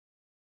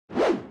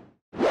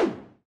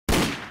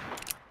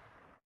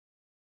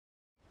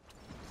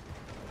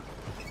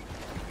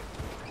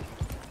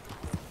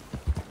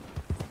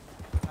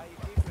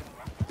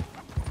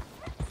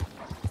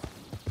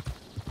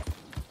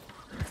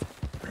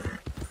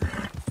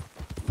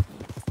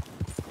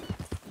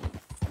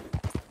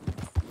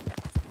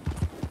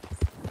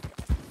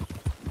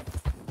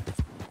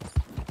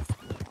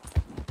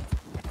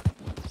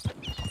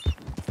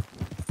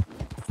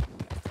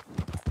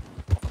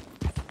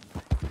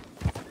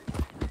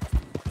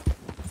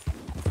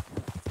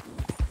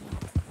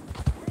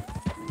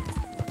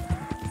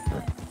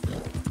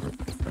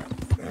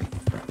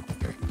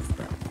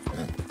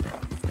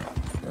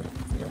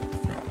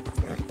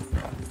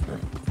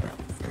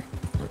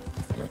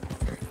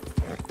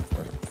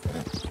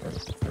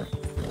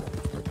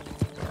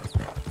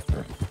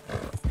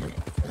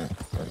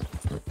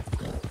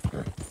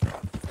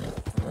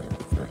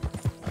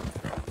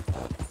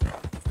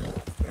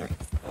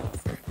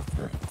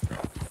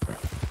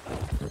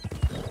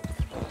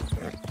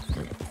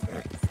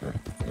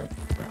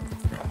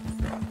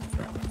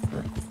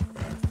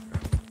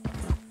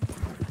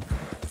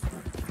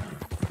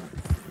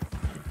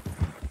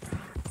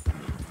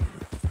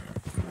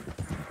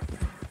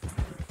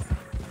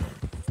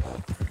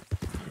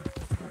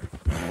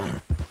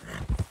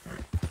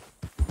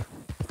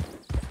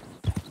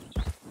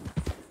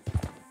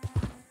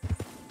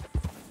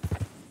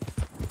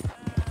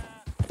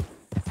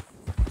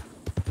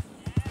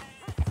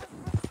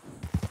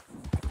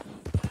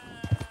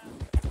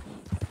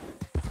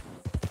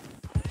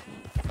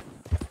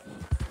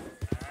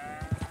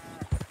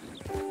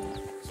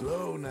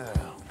Slow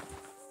now.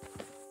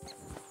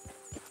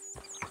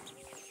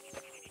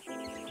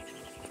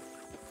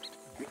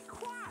 Be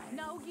quiet!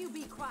 No, you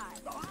be quiet.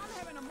 Oh, I'm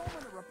having a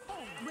moment of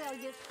repose. Well,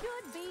 you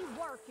should be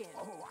working.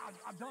 Oh,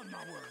 I've done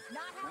my work.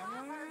 Not how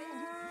I heard it.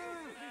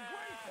 Be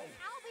grateful.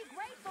 I'll be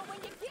grateful when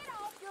you get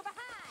off your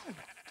behind.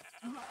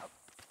 Oh,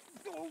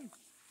 Do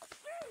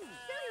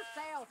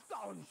yourself.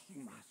 oh, see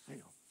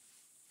myself.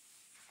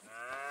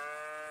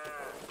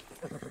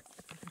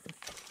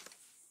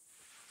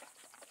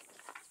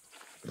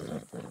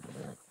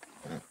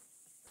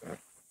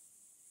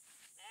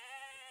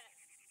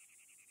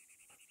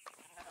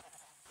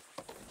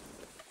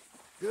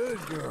 Good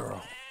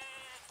girl.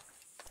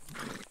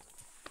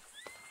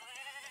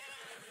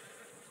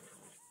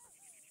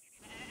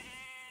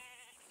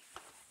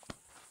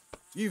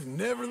 You've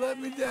never let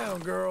me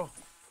down, girl.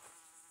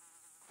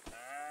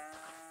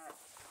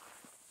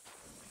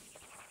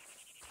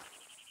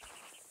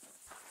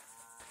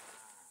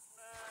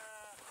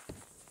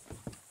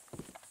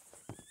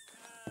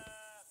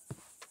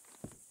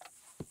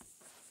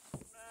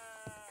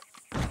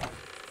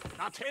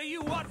 I'll tell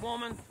you what,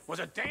 woman, was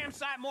a damn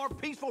sight more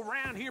peaceful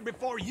round here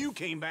before you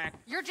came back.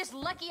 You're just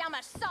lucky I'm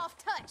a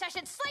soft touch. I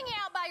should sling you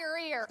out by your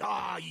ear.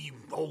 Ah, you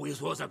always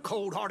was a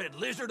cold-hearted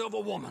lizard of a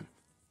woman.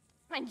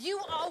 And you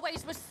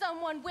always was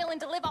someone willing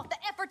to live off the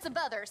efforts of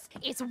others.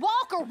 It's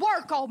walk or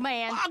work, old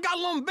man. I got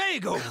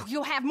lumbago.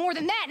 You'll have more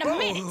than that in a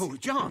minute. Oh,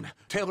 John,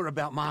 tell her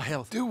about my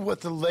health. Do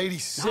what the lady I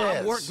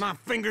says. worked my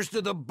fingers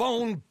to the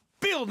bone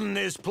building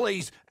this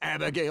place,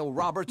 Abigail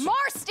Roberts.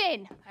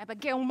 Marston!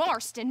 Abigail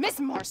Marston. Miss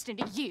Marston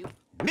to you.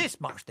 Miss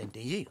Marston to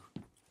you.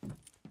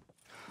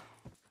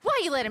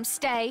 Why you let him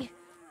stay?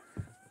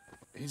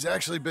 He's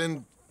actually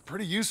been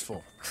pretty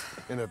useful,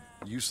 in a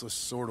useless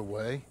sort of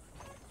way.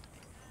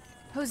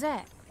 Who's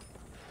that?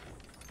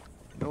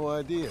 No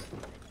idea.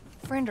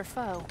 Friend or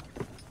foe?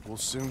 We'll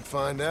soon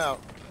find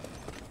out.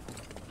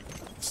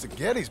 It's the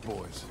Geddes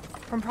boys.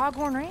 From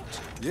Pronghorn Ranch?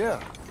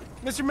 Yeah.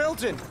 Mr.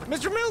 Milton!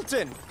 Mr.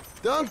 Milton!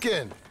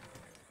 Duncan!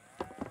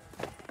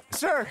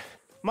 Sir,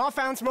 Ma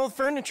found some old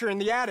furniture in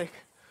the attic.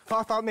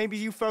 Pa thought maybe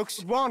you folks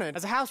would want it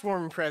as a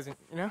housewarming present,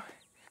 you know?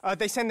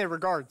 They send their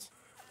regards.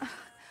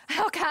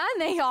 How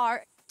kind they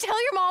are.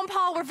 Tell your mom and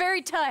pa we're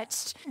very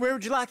touched. Where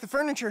would you like the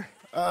furniture?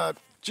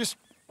 Just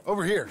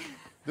over here.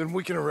 Then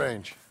we can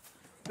arrange.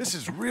 This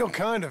is real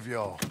kind of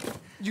y'all.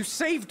 You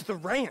saved the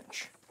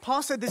ranch.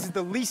 Pa said this is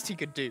the least he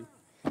could do.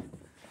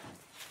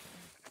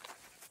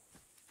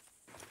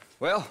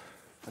 Well,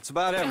 that's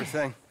about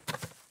everything.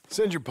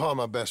 Send your pa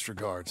my best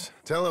regards.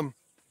 Tell him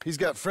he's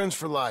got friends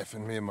for life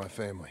in me and my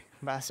family.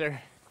 Bye,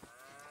 sir.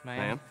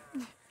 Ma'am?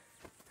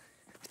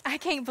 I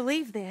can't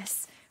believe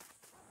this.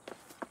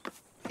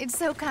 It's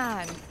so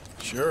kind.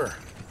 Sure.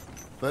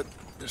 But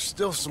there's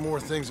still some more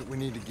things that we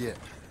need to get.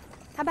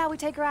 How about we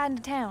take a ride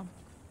into town?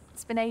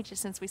 It's been ages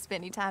since we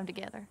spent any time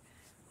together.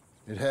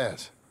 It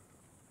has.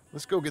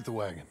 Let's go get the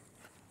wagon.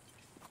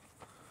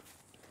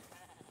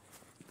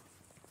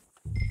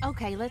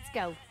 Okay, let's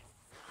go.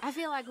 I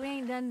feel like we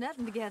ain't done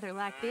nothing together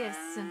like this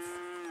since,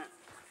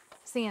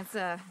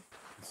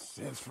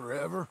 Since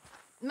forever?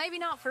 maybe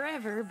not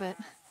forever, but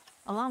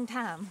a long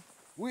time.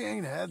 We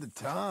ain't had the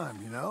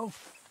time, you know?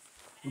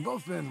 We've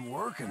both been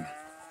working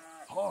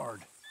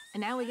hard.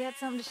 And now we got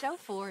something to show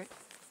for it.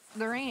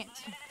 The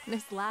ranch,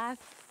 this life.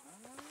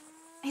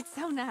 It's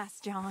so nice,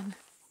 John.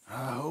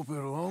 I hope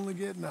it'll only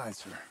get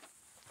nicer.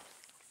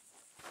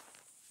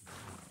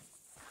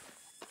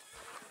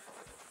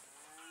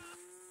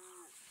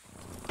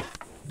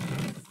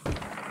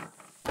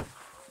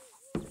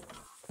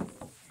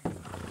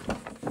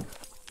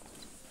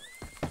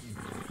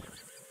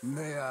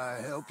 May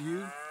I help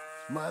you,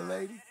 my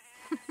lady?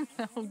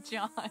 Oh,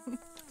 John.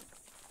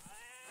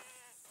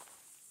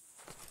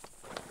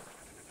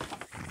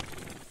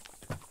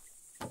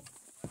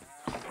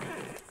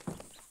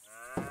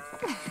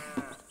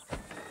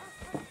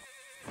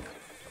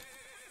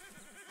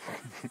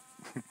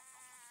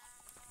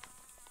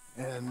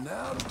 And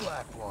now to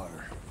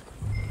Blackwater.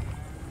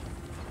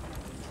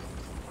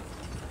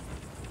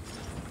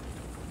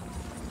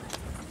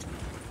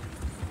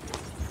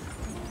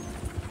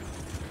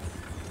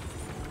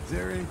 Is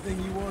there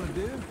anything you want to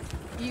do?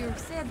 You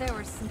said there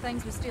were some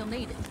things we still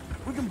needed.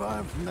 We can buy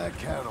them from that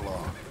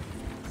catalog.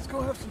 Let's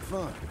go have some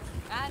fun.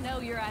 I know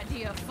your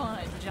idea of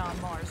fun, John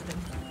Marston.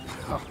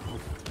 Oh,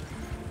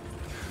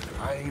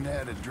 I ain't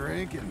had a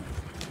drink and,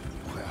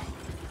 well,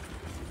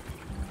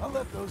 I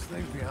left those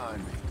things behind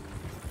me.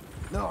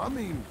 No, I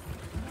mean,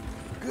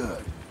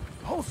 good,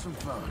 wholesome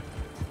fun.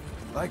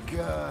 Like,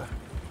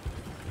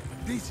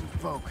 decent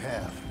folk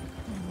have,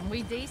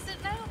 We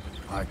decent now?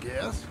 I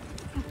guess.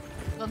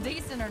 Well,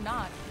 decent or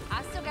not,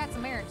 I still got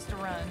some errands to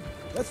run.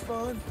 That's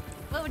fun.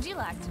 What would you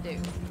like to do?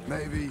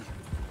 Maybe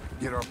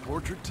get our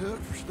portrait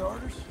took for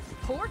starters?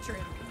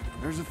 Portrait?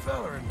 There's a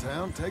fella in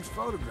town takes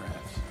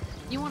photographs.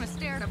 You want to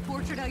stare at a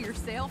portrait of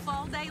yourself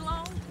all day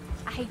long?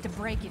 I hate to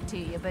break it to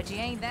you, but you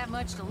ain't that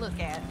much to look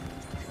at.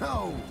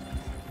 No,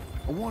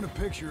 I want a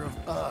picture of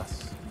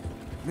us.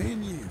 Me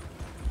and you.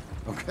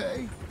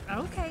 Okay?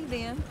 Okay,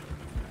 then.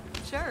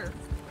 Sure.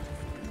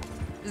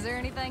 Is there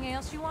anything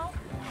else you want?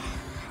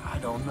 I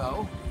don't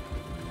know.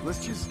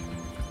 Let's just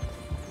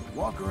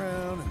walk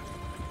around and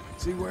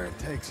see where it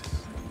takes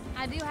us.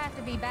 I do have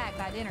to be back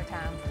by dinner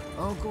time.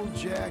 Uncle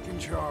Jack and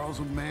Charles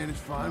will manage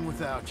fine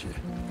without you.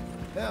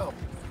 Hell,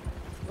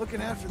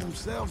 looking after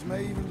themselves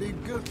may even be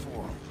good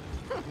for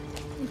them.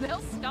 They'll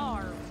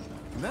starve.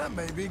 And that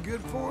may be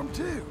good for them,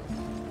 too.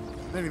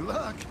 Any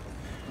luck,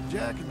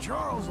 Jack and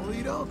Charles will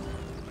eat Uncle.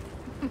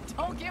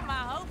 Don't get my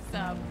hopes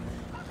up.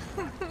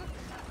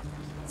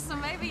 So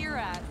maybe you're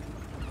right.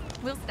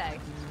 We'll stay.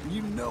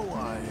 You know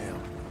I am.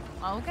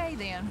 Okay,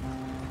 then.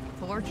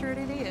 Portrait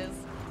it is.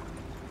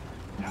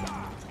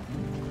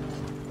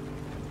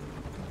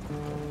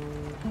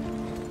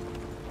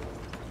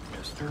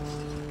 Mister.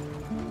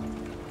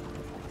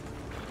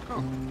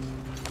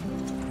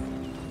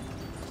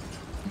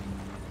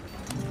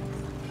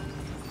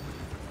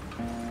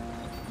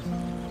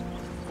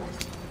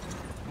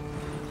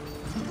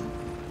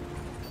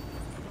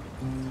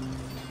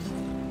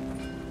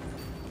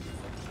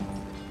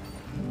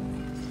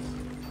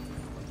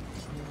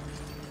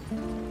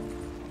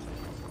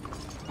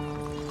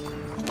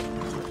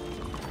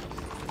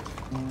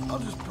 I'll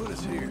just put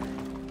us here.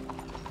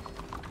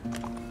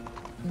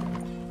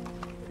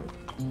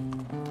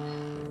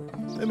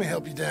 Let me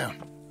help you down.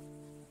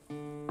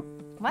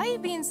 Why are you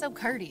being so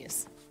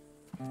courteous?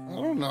 I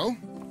don't know.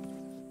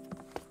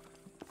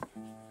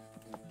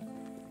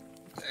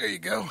 There you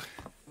go.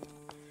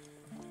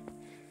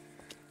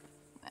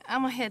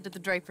 I'm gonna head to the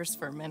Drapers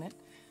for a minute.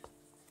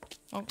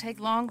 Won't take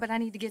long, but I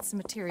need to get some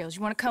materials.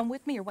 You wanna come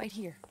with me or wait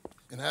here?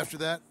 And after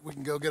that, we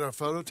can go get our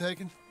photo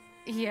taken?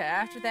 Yeah,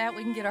 after that,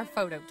 we can get our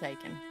photo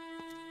taken.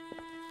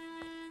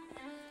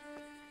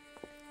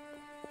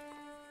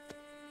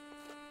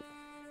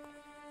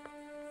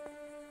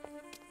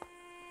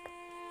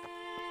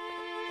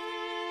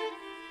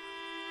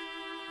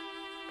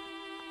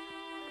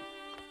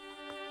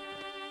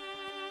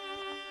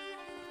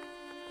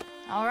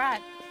 All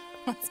right,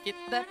 let's get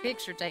that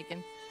picture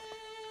taken.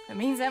 It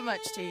means that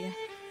much to you.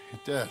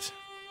 It does.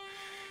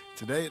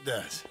 Today it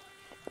does.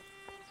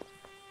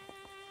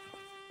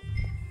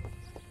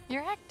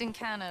 You're acting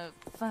kind of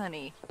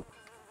funny.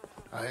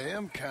 I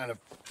am kind of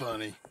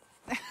funny.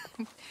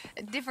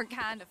 A different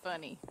kind of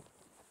funny.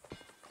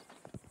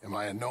 Am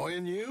I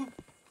annoying you?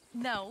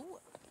 No.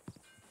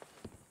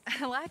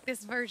 I like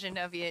this version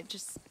of you. It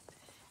just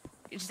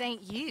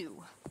ain't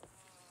you.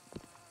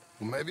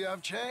 Well, maybe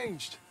I've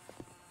changed.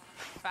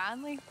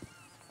 Finally?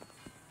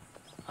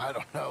 I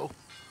don't know.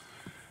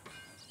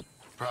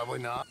 Probably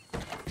not.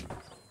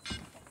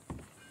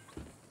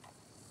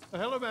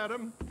 Hello,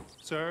 madam.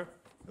 Sir.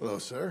 Hello,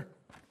 sir.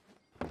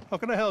 How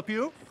can I help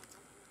you?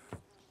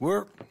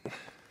 We'd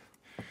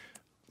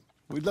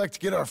like to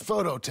get our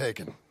photo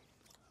taken.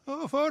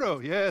 Oh, a photo.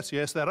 Yes,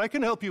 yes, that I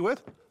can help you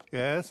with.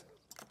 Yes.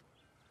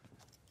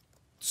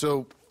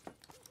 So,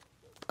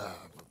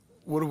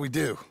 what do we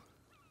do?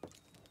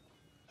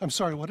 I'm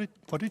sorry, what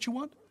did you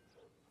want?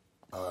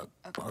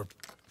 Our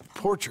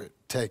portrait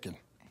taken.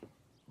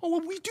 Oh,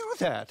 well, we do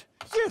that.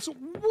 Yes,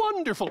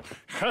 wonderful.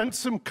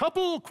 Handsome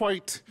couple,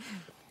 quite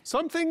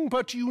something,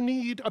 but you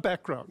need a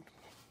background.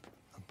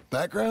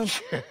 Background?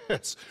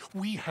 Yes,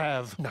 we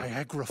have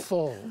Niagara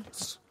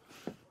Falls,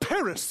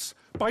 Paris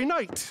by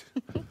night.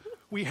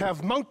 We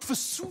have Mount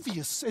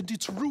Vesuvius and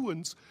its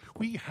ruins.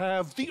 We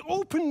have the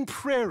open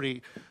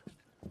prairie.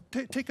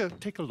 Take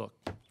a look.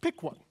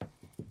 Pick one.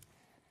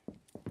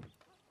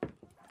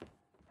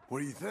 What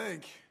do you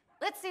think?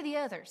 Let's see the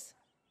others.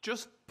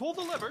 Just pull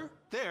the lever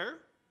there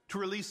to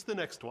release the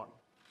next one.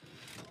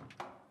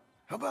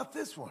 How about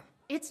this one?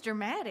 It's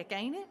dramatic,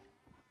 ain't it?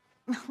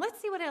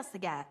 Let's see what else they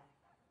got.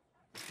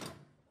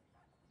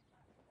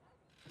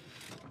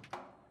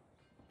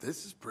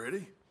 This is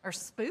pretty. Or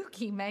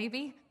spooky,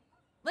 maybe.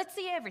 Let's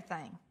see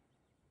everything.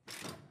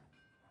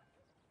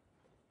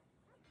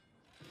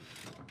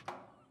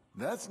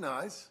 That's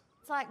nice.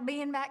 It's like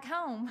being back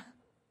home.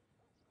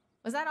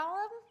 Was that all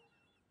of them?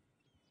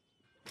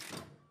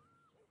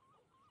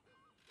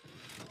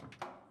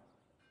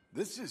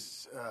 This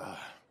is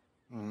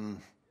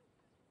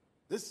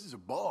a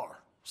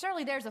bar.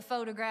 Surely there's a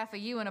photograph of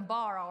you in a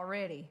bar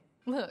already.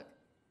 Look,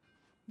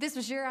 this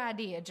was your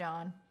idea,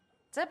 John.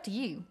 It's up to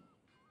you.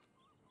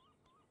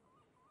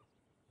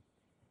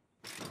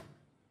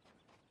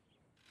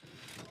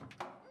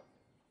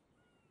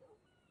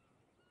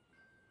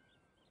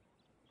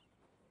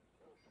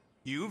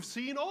 You've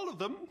seen all of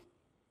them.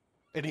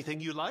 Anything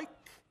you like?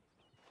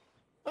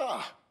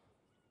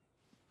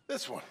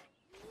 This one.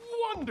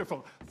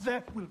 Wonderful.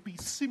 That will be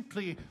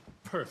simply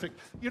perfect.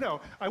 You know,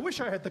 I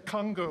wish I had the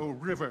Congo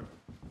River,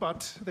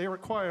 but they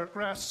require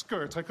grass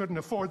skirts. I couldn't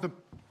afford them.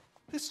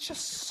 It's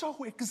just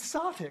so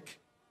exotic.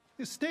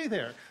 You stay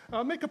there.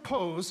 I'll make a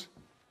pose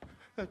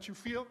that you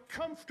feel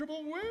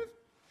comfortable with.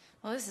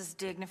 Well, this is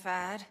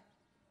dignified.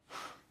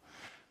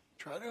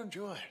 Try to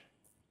enjoy it.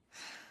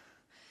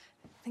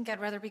 I think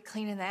I'd rather be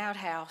cleaning the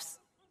outhouse.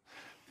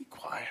 Be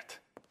quiet.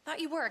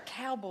 Thought you were a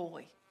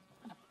cowboy,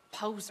 not a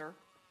poser.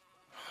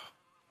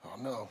 Oh,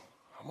 no.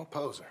 I'm a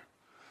poser.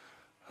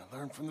 I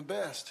learned from the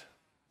best.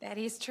 That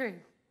is true.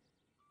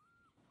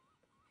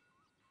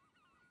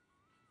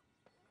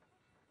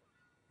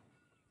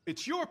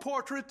 It's your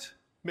portrait.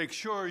 Make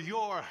sure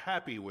you're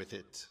happy with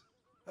it.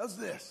 How's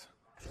this?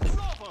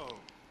 Bravo!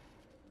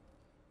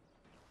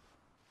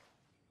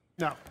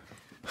 Now,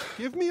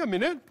 give me a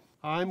minute.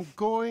 I'm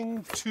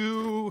going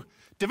to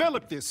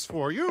develop this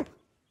for you.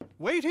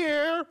 Wait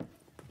here.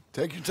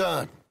 Take your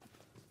time.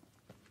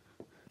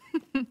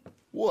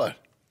 What?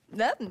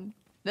 Nothing.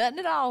 Nothing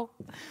at all.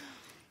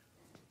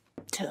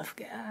 Tough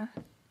guy.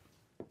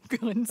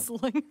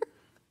 Gunslinger.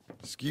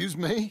 Excuse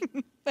me?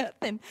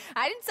 Nothing.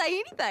 I didn't say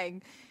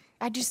anything.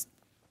 I just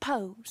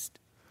posed.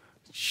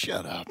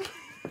 Shut up.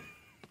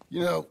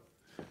 You know,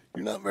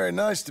 you're not very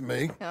nice to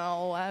me.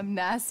 Oh, I'm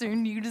nicer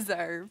than you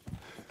deserve.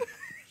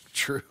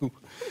 True.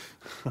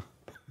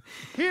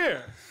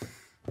 Here.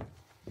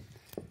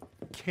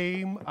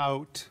 Came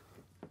out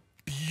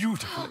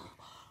beautifully.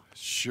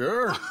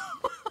 Sure.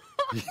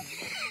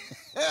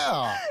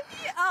 Yeah.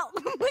 Oh,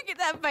 look at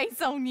that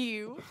face on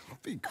you.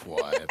 Be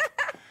quiet.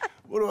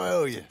 What do I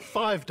owe you?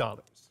 $5.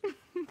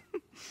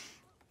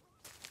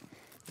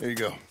 There you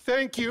go.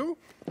 Thank you.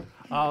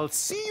 I'll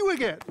see you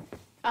again.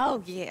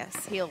 Oh,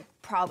 yes. He'll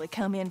probably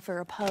come in for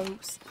a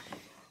pose.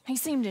 He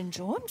seemed to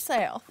enjoy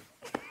himself.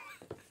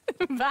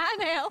 Bye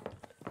now.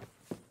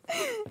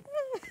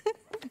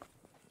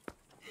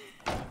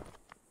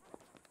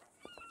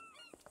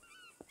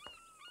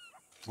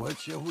 What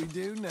shall we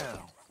do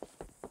now?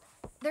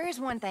 There is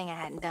one thing I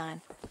hadn't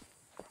done.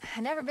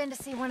 I've never been to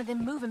see one of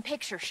them moving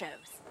picture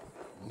shows.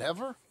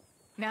 Never?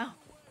 No.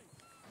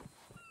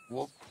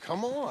 Well,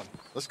 come on.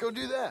 Let's go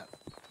do that.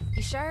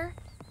 You sure?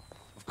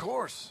 Of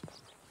course.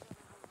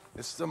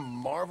 It's the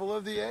marvel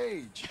of the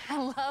age.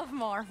 I love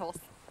marvels.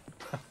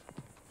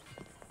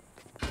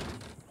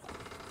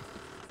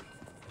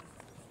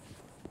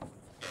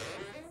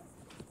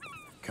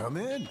 Come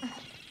in.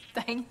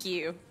 Thank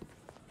you.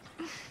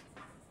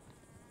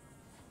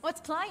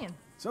 What's playing?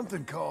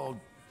 Something called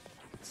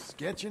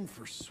Sketching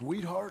for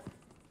Sweetheart,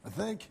 I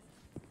think.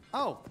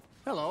 Oh,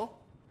 hello.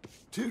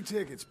 2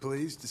 tickets,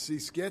 please, to see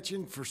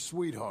Sketching for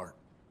Sweetheart.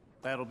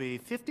 That'll be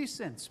 50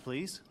 cents,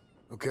 please.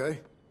 Okay.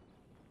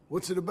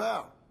 What's it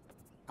about?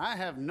 I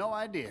have no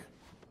idea.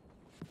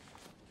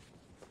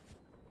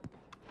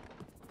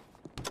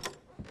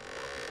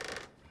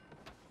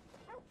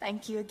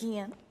 Thank you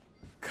again.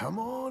 Come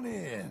on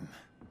in.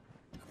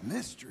 A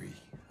mystery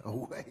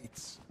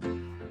awaits.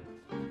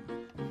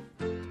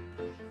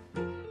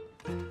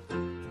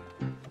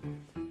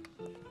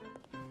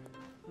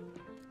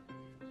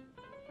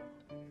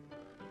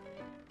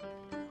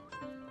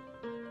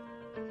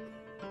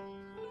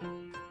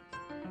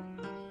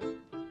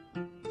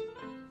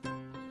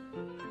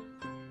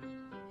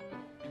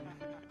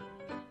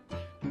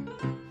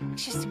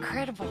 It's just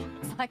incredible.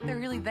 It's like they're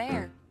really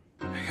there.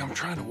 Hey, I'm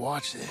trying to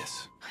watch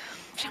this.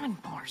 John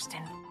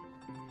Marston.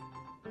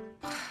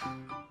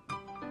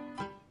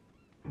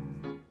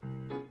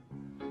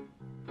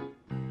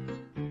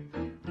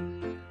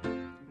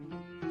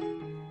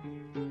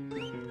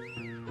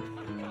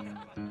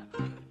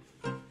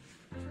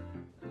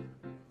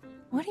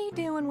 What are you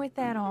doing with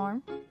that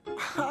arm?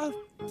 I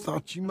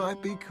thought you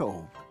might be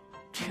cold.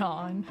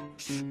 John.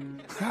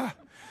 Ha!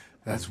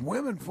 That's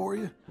women for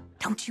you.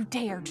 Don't you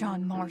dare,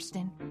 John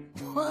Marston.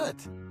 What?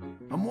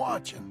 I'm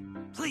watching.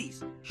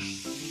 Please.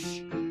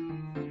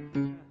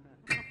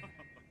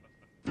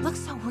 Looks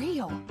so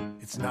real.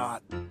 It's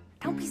not.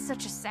 Don't be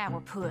such a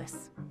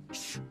sourpuss.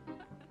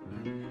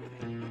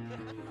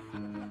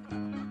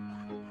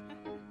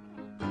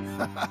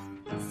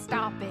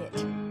 Stop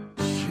it.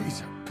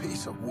 She's a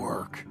piece of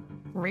work.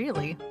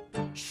 Really?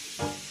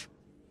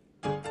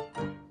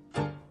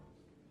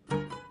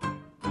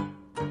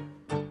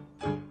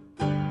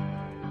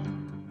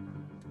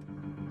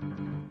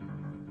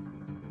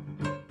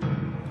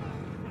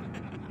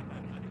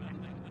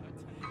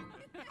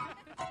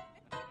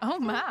 Oh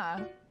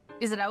my.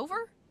 Is it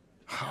over?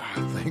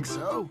 I think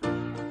so.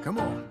 Come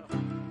on.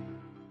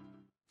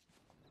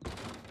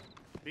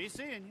 Be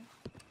seeing you.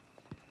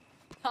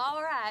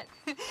 All right.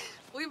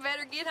 We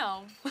better get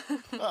home.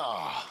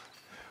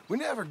 We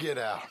never get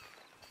out.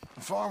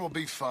 The farm will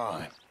be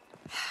fine.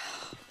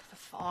 The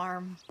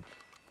farm.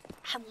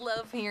 I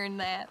love hearing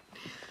that.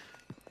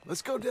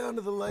 Let's go down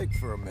to the lake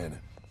for a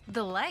minute.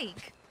 The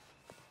lake?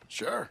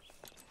 Sure.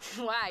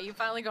 Why, you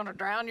finally gonna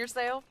drown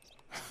yourself?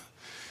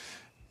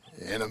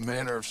 In a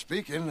manner of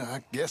speaking,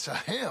 I guess I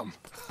am.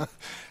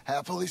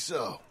 Happily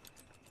so.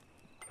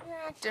 You're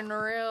acting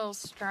real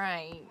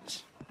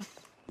strange.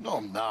 No,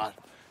 I'm not.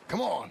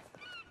 Come on.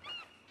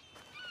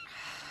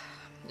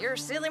 You're a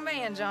silly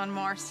man, John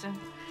Marston.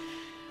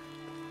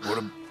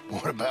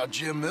 What about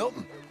Jim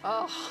Milton?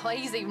 Oh,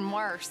 he's even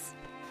worse.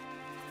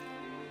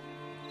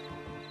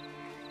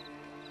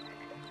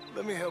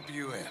 Let me help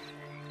you in.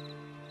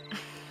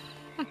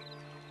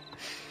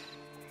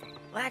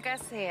 Like I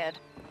said,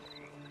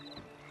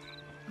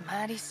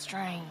 mighty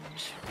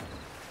strange.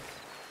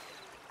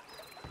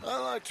 I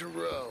like to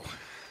row.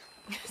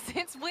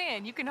 Since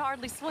when? You can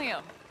hardly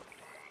swim.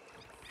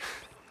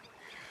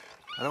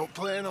 I don't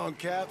plan on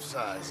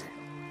capsizing.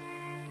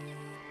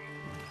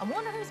 I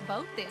wonder whose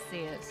boat this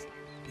is.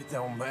 It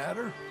don't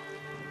matter.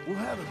 We'll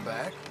have it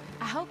back.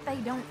 I hope they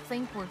don't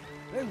think we're...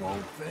 They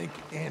won't think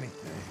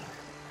anything.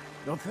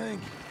 They'll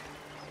think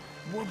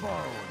we're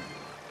borrowing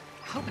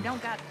it. I hope it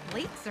don't got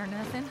leaks or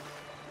nothing.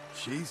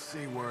 She's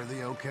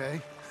seaworthy,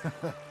 okay?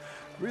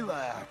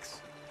 Relax.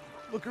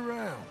 Look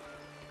around.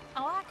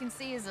 All I can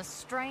see is a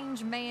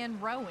strange man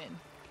rowing.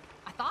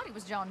 I thought he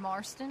was John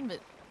Marston,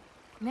 but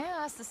now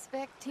I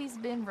suspect he's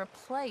been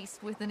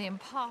replaced with an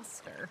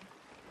imposter.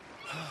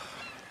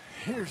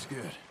 Here's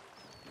good.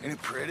 Ain't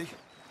it pretty?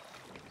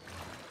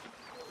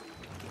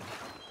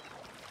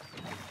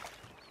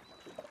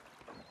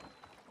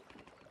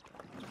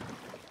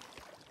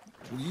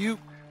 Will you...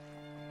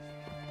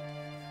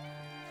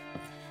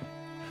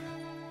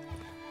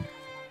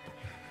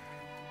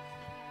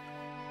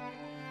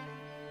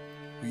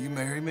 Will you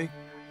marry me?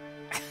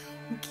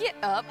 Get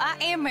up. I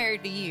am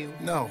married to you.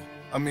 No,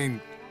 I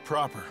mean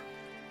proper.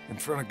 In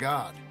front of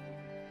God.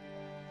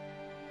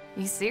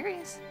 You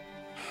serious?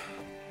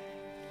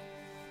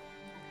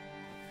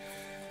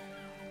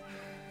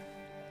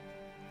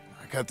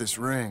 I got this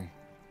ring.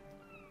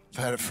 I've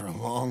had it for a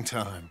long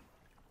time.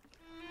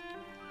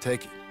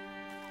 Take it.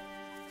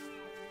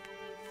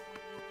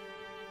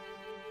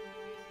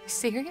 You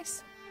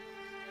serious?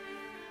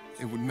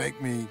 It would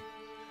make me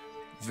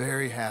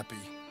very happy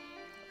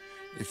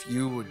if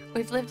you would...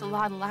 We've lived a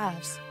lot of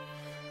lives.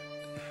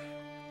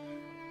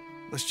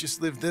 Let's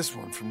just live this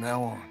one from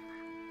now on.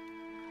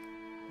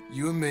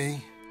 You and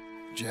me,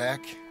 Jack,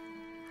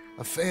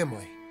 a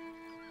family,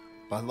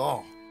 by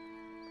law.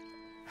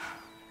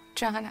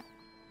 John,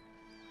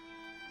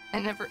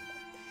 I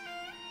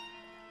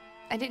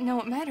didn't know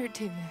it mattered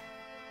to you.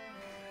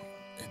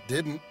 It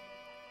didn't.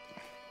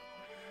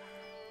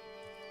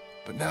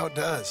 But now it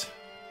does.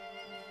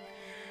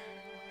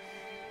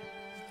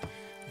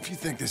 If you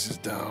think this is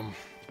dumb,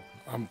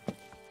 I'm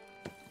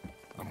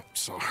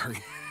sorry.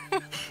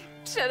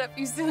 Shut up,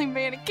 you silly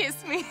man, and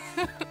kiss me.